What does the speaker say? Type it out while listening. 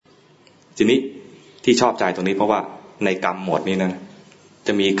ทีนี้ที่ชอบใจตรงนี้เพราะว่าในกรรมหมวดนี้นะจ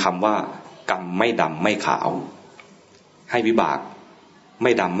ะมีคำว่ากรรมไม่ดำไม่ขาวให้วิบากไ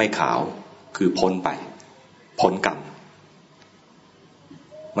ม่ดำไม่ขาวคือพ้นไปพ้นกรรม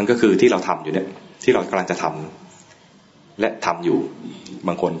มันก็คือที่เราทำอยู่เนี่ยที่เรากำลังจะทำและทำอยู่บ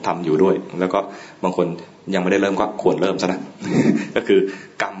างคนทำอยู่ด้วยแล้วก็บางคนยังไม่ได้เริ่มก็ควรเริ่มซะนะ ก็คือ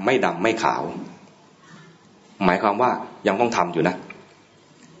กรรมไม่ดำไม่ขาวหมายความว่ายังต้องทำอยู่นะ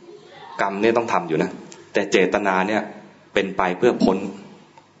กรรมเนี่ยต้องทำอยู่นะแต่เจตนาเนี่ยเป็นไปเพื่อพ้น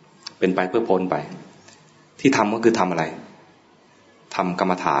เป็นไปเพื่อพ้นไปที่ทำก็คือทำอะไรทำกร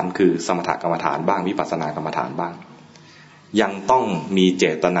รมฐานคือสมถกรรมฐานบ้างวิปัสสนากรรมฐานบ้างยังต้องมีเจ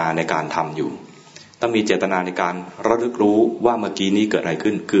ตนาในการทำอยู่ต้องมีเจตนาในการระลึกรู้ว่าเมื่อกี้นี้เกิดอะไร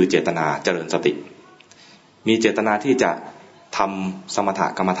ขึ้นคือเจตนาเจริญสติมีเจตนาที่จะทำสมถ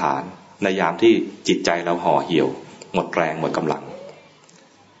กรรมฐานในยามที่จิตใจเราห่อเหี่ยวหมดแรงหมดกำลัง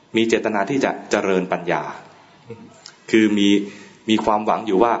มีเจตนาที่จะเจริญปัญญาคือมีความหวังอ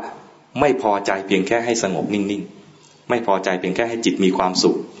ยู่ว่าไม่พอใจเพียงแค่ให้สงบนิ่งๆไม่พอใจเพียงแค่ให้จิตมีความ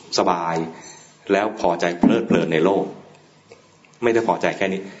สุขสบายแล้วพอใจเพลิดเพลินในโลกไม่ได้พอใจแค่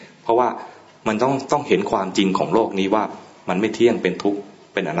นี้เพราะว่ามันต้องเห็นความจริงของโลกนี้ว่ามันไม่เที่ยงเป็นทุกข์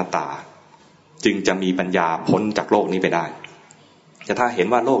เป็นอนัตตาจึงจะมีปัญญาพ้นจากโลกนี้ไปได้แต่ถ้าเห็น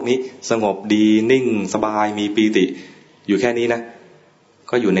ว่าโลกนี้สงบดีนิ่งสบายมีปีติอยู่แค่นี้นะ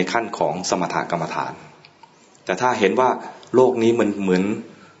ก็อยู่ในขั้นของสมถกรรมฐานแต่ถ้าเห็นว่าโลกนี้มันเหมื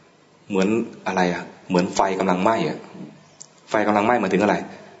อนอะไรอ่ะเหมือนไฟกำลังไหม้อ่ะไฟกำลังไหม้หมายถึงอะไร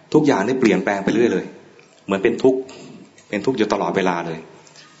ทุกอย่างได้เปลี่ยนแปลงไปเรื่อยเลยเหมือนเป็นทุกข์อยู่ตลอดเวลาเลย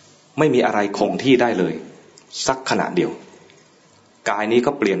ไม่มีอะไรคงที่ได้เลยสักขณะเดียวกายนี้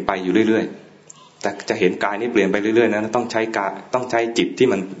ก็เปลี่ยนไปอยู่เรื่อยๆแต่จะเห็นกายนี้เปลี่ยนไปเรื่อยๆนะต้องใช้จิตที่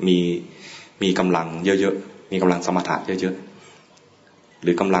มันมีกำลังเยอะๆมีกำลังสมถะเยอะๆห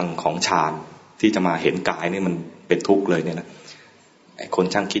รือกำลังของฌานที่จะมาเห็นกายนี่มันเป็นทุกข์เลยเนี่ยนะไอ้คน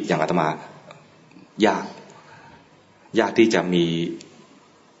ช่างคิดอย่างอาตมายากที่จะ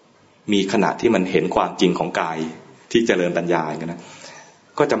มีขณะที่มันเห็นความจริงของกายที่เจริญปัญญาอย่างนั้นนะ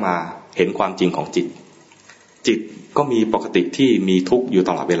ก็จะมาเห็นความจริงของจิตก็มีปกติที่มีทุกข์อยู่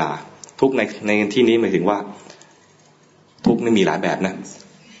ตลอดเวลาทุกข์ในที่นี้หมายถึงว่าทุกข์นี่มีหลายแบบนะ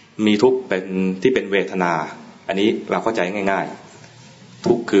มีทุกข์เป็นที่เป็นเวทนาอันนี้เราเข้าใจง่ายๆ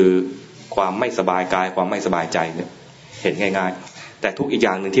ทุกข์คือความไม่สบายกายความไม่สบายใจเนี่ยเห็นง่ายๆแต่ทุกข์อีกอ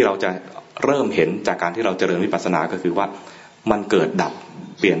ย่างหนึ่งที่เราจะเริ่มเห็นจากการที่เราเจริญวิปัสสนาก็คือว่ามันเกิดดับ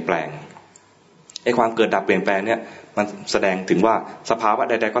เปลี่ยนแปลงไอ้ความเกิดดับเปลี่ยนแปลงเนี่ยมันแสดงถึงว่าสภาวะ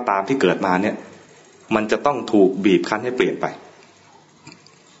ใดๆก็ตามที่เกิดมาเนี่ยมันจะต้องถูกบีบคั้นให้เปลี่ยนไป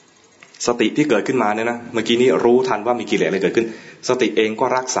สติที่เกิดขึ้นมาเนี่ยนะเมื่อกี้นี้รู้ทันว่ามีกิเลสอะไรเกิดขึ้นสติเองก็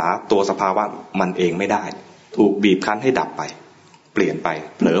รักษาตัวสภาวะมันเองไม่ได้ถูกบีบคั้นให้ดับไปเปลี่ยนไป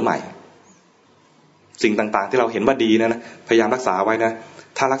เผลอใหม่สิ่งต่างๆที่เราเห็นว่าดีนะพยายามรักษาไว้นะ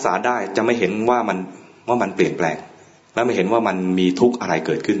ถ้ารักษาได้จะไม่เห็นว่ามันเปลี่ยนแปลงและไม่เห็นว่ามันมีทุกข์อะไรเ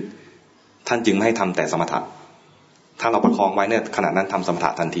กิดขึ้นท่านจึงไม่ให้ทำแต่สมถะถ้าเราประคองไว้เนี่ยขณะนั้นทำสมถะ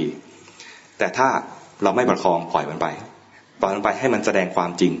ทันทีแต่ถ้าเราไม่ประคองปล่อยมันไปให้มันแสดงควา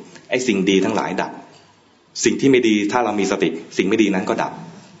มจริงไอ้สิ่งดีทั้งหลายดับสิ่งที่ไม่ดีถ้าเรามีสติสิ่งไม่ดีนั้นก็ดับ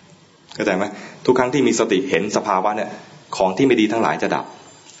เข้าใจไหมทุกครั้งที่มีสติเห็นสภาวะเนี่ยของที่ไม่ดีทั้งหลายจะดับ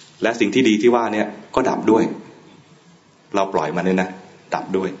และสิ่งที่ดีที่ว่าเนี่ยก็ดับด้วยเราปล่อยมันเนี่ยนะดับ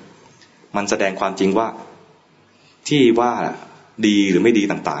ด้วยมันแสดงความจริงว่าที่ว่าดีหรือไม่ดี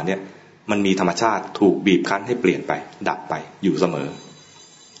ต่างๆเนี่ยมันมีธรรมชาติถูกบีบคั้นให้เปลี่ยนไปดับไปอยู่เสมอ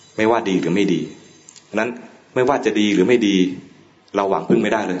ไม่ว่าดีหรือไม่ดีฉะนั้นไม่ว่าจะดีหรือไม่ดีเราหวังพึ่งไ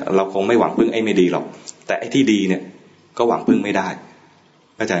ม่ได้เลยเราคงไม่หวังพึ่งไอ้ไม่ดีหรอกแต่ไอ้ที่ดีเนี่ยก็หวังพึ่งไม่ได้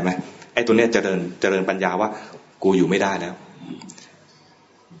เข้าใจไหมไอ้ตัวเนี้ยเจริญปัญญาว่ากูอยู่ไม่ได้แล้ว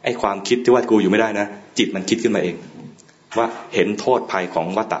ไอ้ความคิดที่ว่ากูอยู่ไม่ได้นะจิตมันคิดขึ้นมาเองว่าเห็นโทษภัยของ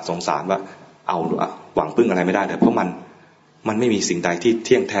วัฏฏะสงสารว่าเอาหวังพึ่งอะไรไม่ได้เลยเพราะมันไม่มีสิ่งใดที่เ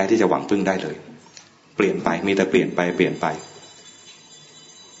ที่ยงแท้ที่จะหวังพึ่งได้เลยเปลี่ยนไปมีแต่เปลี่ยนไป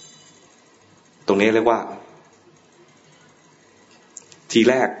ตรงนี้เรียกว่าที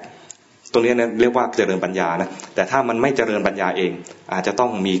แรกตรงนี้เนี่ยเรียกว่าเจริญปัญญานะแต่ถ้ามันไม่เจริญปัญญาเองอาจจะต้อ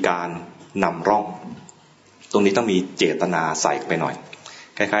งมีการนำร่องตรงนี้ต้องมีเจตนาใส่ไปหน่อย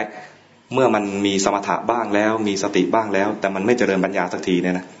คล้ายๆเมื่อมันมีสมถะบ้างแล้วมีสติบ้างแล้วแต่มันไม่เจริญปัญญาสักทีเ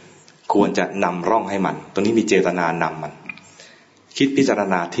นี่ยนะควรจะนำร่องให้มันตรงนี้มีเจตนานำมันคิดพิจาร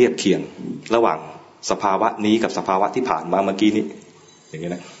ณาเทียบเคียงระหว่างสภาวะนี้กับสภาวะที่ผ่านมาเมื่อกี้นี้อย่าง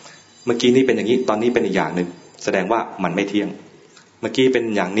นี้นะเมื่อกี้นี้เป็นอย่างนี้ตอนนี้เป็นอีกอย่างหนึ่งแสดงว่ามันไม่เที่ยงเมื่อกี้เป็น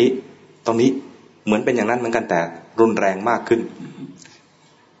อย่างนี้ตอนนี้เหมือนเป็นอย่างนั้นเหมือนกันแต่รุนแรงมากขึ้น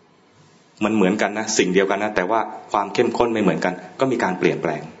มันเหมือนกันนะสิ่งเดียวกันนะแต่ว่าความเข้มข้นไม่เหมือนกันก็มีการเปลี่ยนแป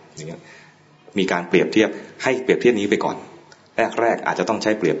ลงอย่างนี้ มีการเปรียบเทียบให้เปรียบเทียบนี้ไปก่อนแรกอาจจะต้องใ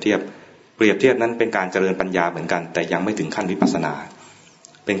ช้เปรียบเทียบนั้นเป็นการเจริญปัญญาเหมือนกันแต่ยังไม่ถึงขั้นวิปัสสนา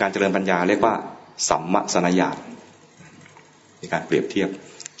เป็นการเจริญปัญญาเรียกว่าสัมมสนญาณมีการเปรียบเทียบ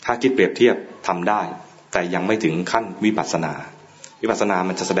ถ้าคิดเปรียบเทียบทำได้แต่ยังไม่ถึงขั้นวิปัสสนา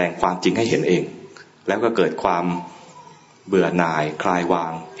มันจะแสดงความจริงให้เห็นเองแล้วก็เกิดความเบื่อหน่ายคลายวา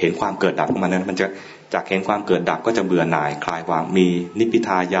งเห็นความเกิดดับของมันนั้นมันจะจากเห็นความเกิดดับก็จะเบื่อหน่ายคลายวางมีนิพพิท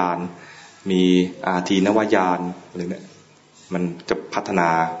ายานมีอาทีนวญาณอะไรเนี่ยมันจะพัฒนา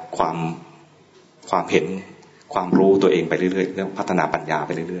ความเห็นความรู้ตัวเองไปเรื่อยๆแล้วพัฒนาปัญญาไป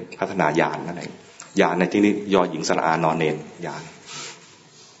เรื่อยๆพัฒนาญาณนั่นเองญาณในที่นี้ยอหญิงสระอานอนเนนญาณ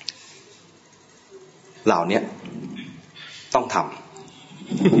เหล่านี้ต้องท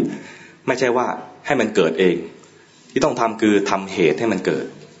ำไม่ใช่ว่าให้มันเกิดเองที่ต้องทำคือทำเหตุให้มันเกิด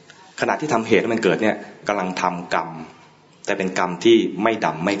ขณะที่ทำเหตุให้มันเกิดเนี่ยกำลังทำกรรมแต่เป็นกรรมที่ไม่ด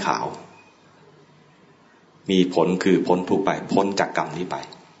ำไม่ขาวมีผลคือพ้นทุกข์ไปพ้นจากกรรมนี้ไป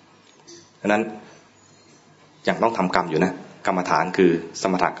ฉะนั้นยังต้องทำกรรมอยู่นะกรรมฐานคือส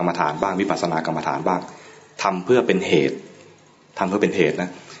มถกรรมฐานบ้างวิปัสสนากรรมฐานบ้างทำเพื่อเป็นเหตุนะ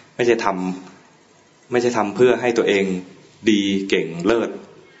ไม่ใช่ทำเพื่อให้ตัวเองดีเก่งเลิศ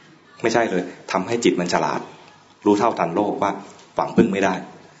ไม่ใช่เลยทำให้จิตมันฉลาดรู้เท่าทันโลกว่าหวังพึ่งไม่ได้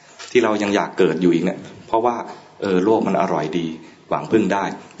ที่เรายังอยากเกิดอยู่อีกเนี่ยเพราะว่าโลกมันอร่อยดีหวังพึ่งได้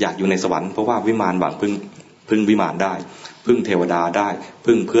อยากอยู่ในสวรรค์เพราะว่าวิมานหวังพึ่งวิมานได้พึ่งเทวดาได้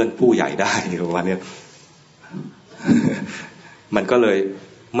พึ่งเพื่อนผู้ใหญ่ได้ประมาณนี้ มันก็เลย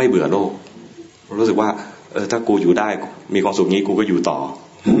ไม่เบื่อโลกรู้สึกว่าถ้ากูอยู่ได้มีความสุขนี้กูก็อยู่ต่อ